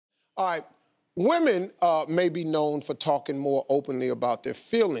All right. Women may be known for talking more openly about their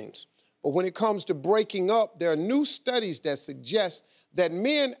feelings, but when it comes to breaking up, there are new studies that suggest that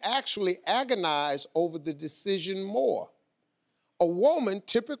men actually agonize over the decision more. A woman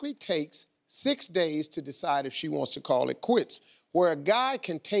typically takes 6 days to decide if she wants to call it quits, where a guy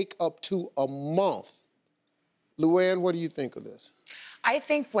can take up to a month. Luann, what do you think of this? I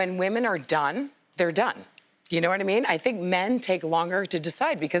think when women are done, they're done. You know what I mean? I think men take longer to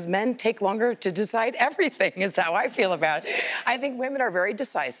decide because men take longer to decide everything is how I feel about it. I think women are very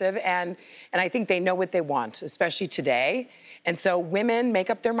decisive and I think they know what they want, especially today. And so women make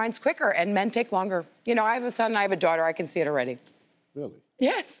up their minds quicker and men take longer. You know, I have a son, I have a daughter, I can see it already. Really?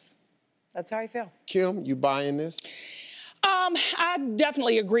 Yes, that's how I feel. Kim, you buying this? I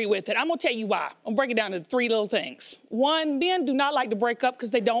definitely agree with it. I'm gonna tell you why. I'm breaking it down into 3 little things. 1, men do not like to break up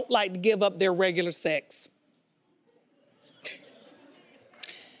because they don't like to give up their regular sex.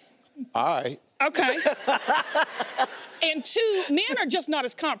 All right. Okay. And 2, men are just not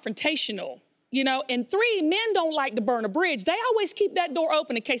as confrontational, you know. And 3, men don't like to burn a bridge. They always keep that door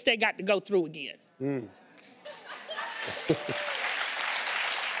open in case they got to go through again. Good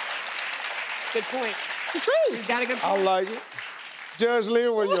point. It's the truth. She's got a good point. I like it. Judge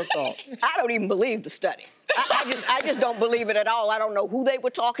Lynn, what are your thoughts? I don't even believe the study. I just don't believe it at all. I don't know who they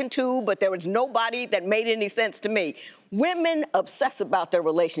were talking to, but there was nobody that made any sense to me. Women obsess about their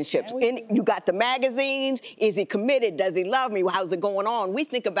relationships. You got the magazines. Is he committed? Does he love me? How's it going on? We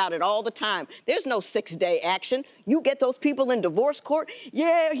think about it all the time. There's no 6-day action. You get those people in divorce court.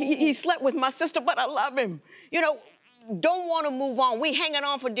 Yeah, he slept with my sister, but I love him. You know, don't want to move on. We hanging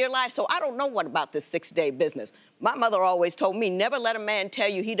on for dear life, so I don't know what about this 6-day business. My mother always told me, never let a man tell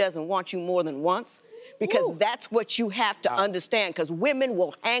you he doesn't want you more than once, because that's what you have to understand, because women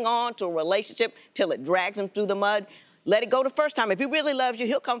will hang on to a relationship till it drags them through the mud. Let it go the first time. If he really loves you,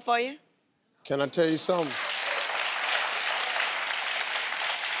 he'll come for you. Can I tell you something?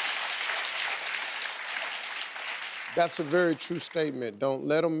 That's a very true statement. Don't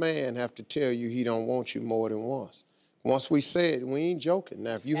let a man have to tell you he don't want you more than once. Once we say it, we ain't joking.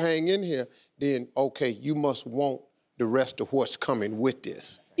 Now, if you hang in here, then, okay, you must want the rest of what's coming with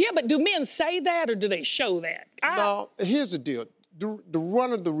this. Yeah, but do men say that or do they show that? No, here's the deal.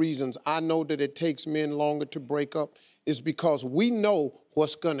 One of the reasons I know that it takes men longer to break up is because we know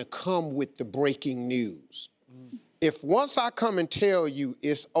what's going to come with the breaking news. If once I come and tell you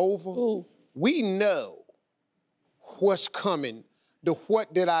it's over, we know what's coming. The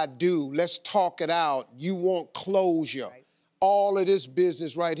what did I do? Let's talk it out. You want closure. Right. All of this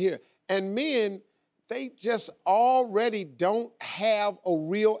business right here. And men, they just already don't have a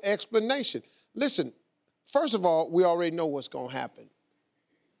real explanation. Listen, first of all, we already know what's going to happen.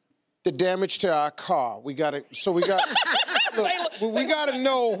 The damage to our car. We got to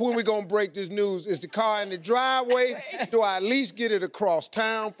know when we're going to break this news. Is the car in the driveway? Do I at least get it across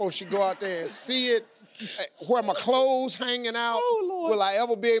town before she go out there and see it? Where my clothes hanging out? Oh, Lord. Will I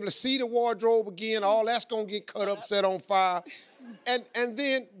ever be able to see the wardrobe again? All that's going to get cut up, set on fire. And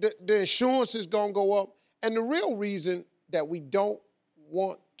then the insurance is going to go up. And the real reason that we don't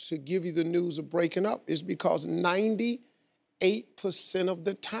want to give you the news of breaking up is because 98% of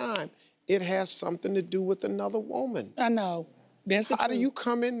the time, it has something to do with another woman. I know. How do you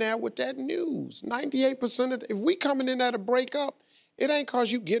come in there with that news? 98% of if we coming in there to break up, it ain't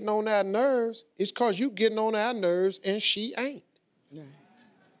because you getting on our nerves. It's because you getting on our nerves and she ain't.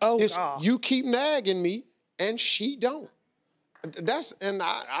 Oh, it's God. You keep nagging me and she don't.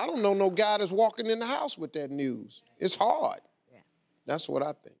 I don't know no guy that's walking in the house with that news. It's hard. Yeah. That's what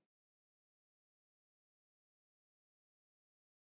I think.